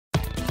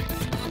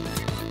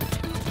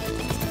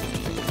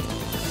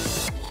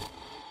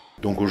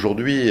Donc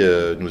aujourd'hui,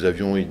 nous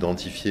avions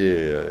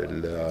identifié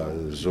la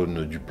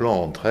zone du plan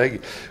Entraigues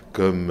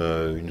comme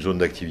une zone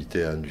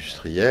d'activité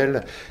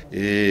industrielle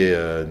et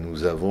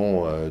nous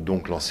avons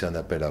donc lancé un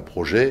appel à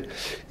projet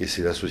et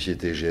c'est la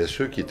société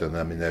GSE qui est un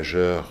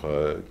aménageur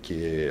qui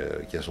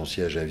a son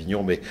siège à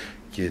Avignon mais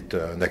qui est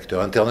un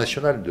acteur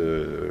international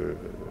de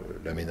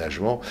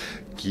l'aménagement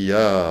qui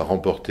a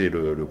remporté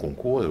le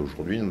concours et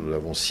aujourd'hui nous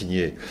avons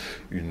signé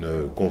une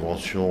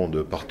convention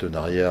de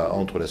partenariat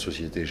entre la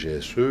société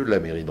GSE, la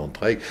mairie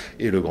d'Entraigues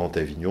et le Grand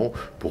Avignon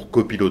pour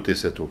copiloter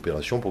cette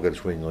opération pour qu'elle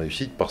soit une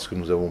réussite parce que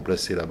nous avons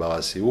placé la barre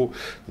assez haut.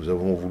 Nous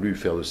avons voulu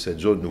faire de cette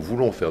zone, nous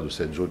voulons faire de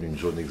cette zone une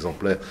zone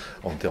exemplaire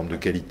en termes de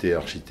qualité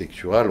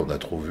architecturale. On a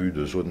trop vu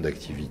de zones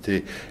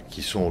d'activité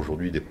qui sont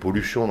aujourd'hui des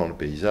pollutions dans le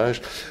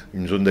paysage.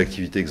 Une zone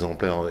d'activité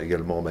exemplaire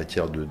également en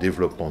matière de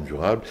développement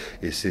durable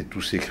et c'est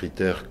tous ces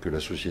critères que la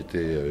société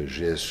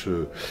GSE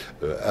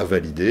a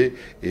validés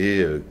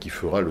et qui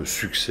fera le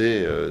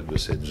succès de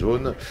cette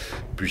zone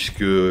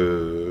puisque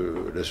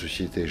la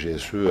société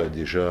GSE a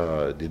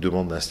déjà des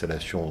demandes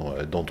d'installation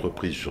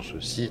d'entreprises sur ce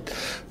site.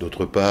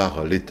 D'autre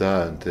part,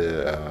 l'État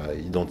a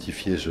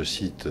identifié ce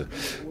site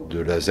de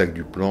la ZAC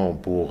du Plan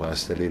pour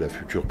installer la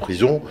future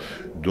prison.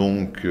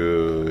 Donc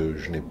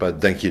je n'ai pas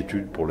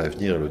d'inquiétude pour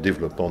l'avenir et le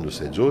développement de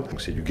cette zone. Donc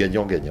c'est du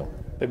gagnant-gagnant.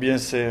 Eh bien,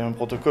 c'est un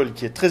protocole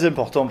qui est très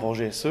important pour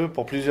GSE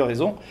pour plusieurs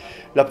raisons.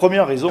 La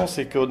première raison,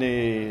 c'est qu'on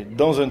est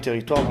dans un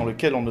territoire dans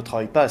lequel on ne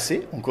travaille pas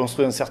assez. On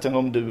construit un certain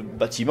nombre de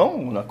bâtiments,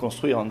 on a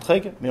construit en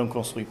Entraigues, mais on ne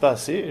construit pas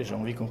assez et j'ai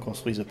envie qu'on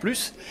construise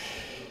plus.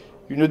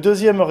 Une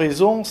deuxième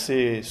raison,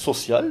 c'est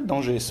social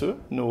dans GSE.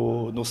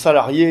 Nos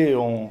salariés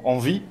ont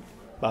envie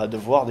de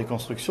voir des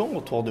constructions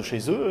autour de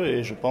chez eux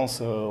et je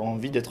pense ont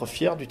envie d'être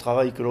fiers du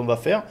travail que l'on va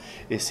faire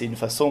et c'est une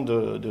façon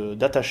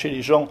d'attacher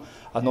les gens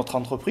à notre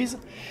entreprise.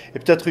 Et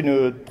peut-être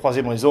une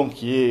troisième raison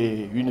qui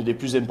est une des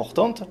plus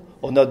importantes,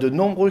 on a de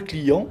nombreux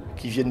clients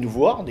qui viennent nous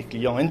voir, des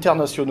clients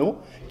internationaux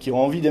qui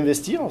ont envie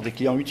d'investir, des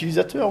clients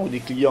utilisateurs ou des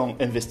clients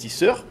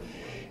investisseurs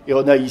et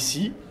on a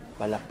ici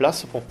la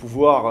place pour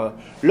pouvoir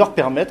leur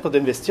permettre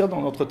d'investir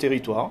dans notre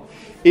territoire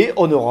et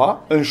on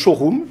aura un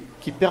showroom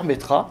qui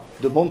permettra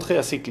de montrer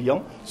à ses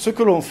clients ce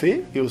que l'on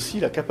fait et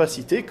aussi la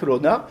capacité que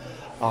l'on a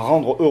à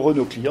rendre heureux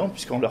nos clients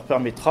puisqu'on leur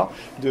permettra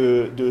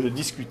de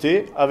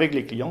discuter avec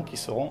les clients qui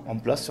seront en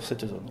place sur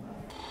cette zone.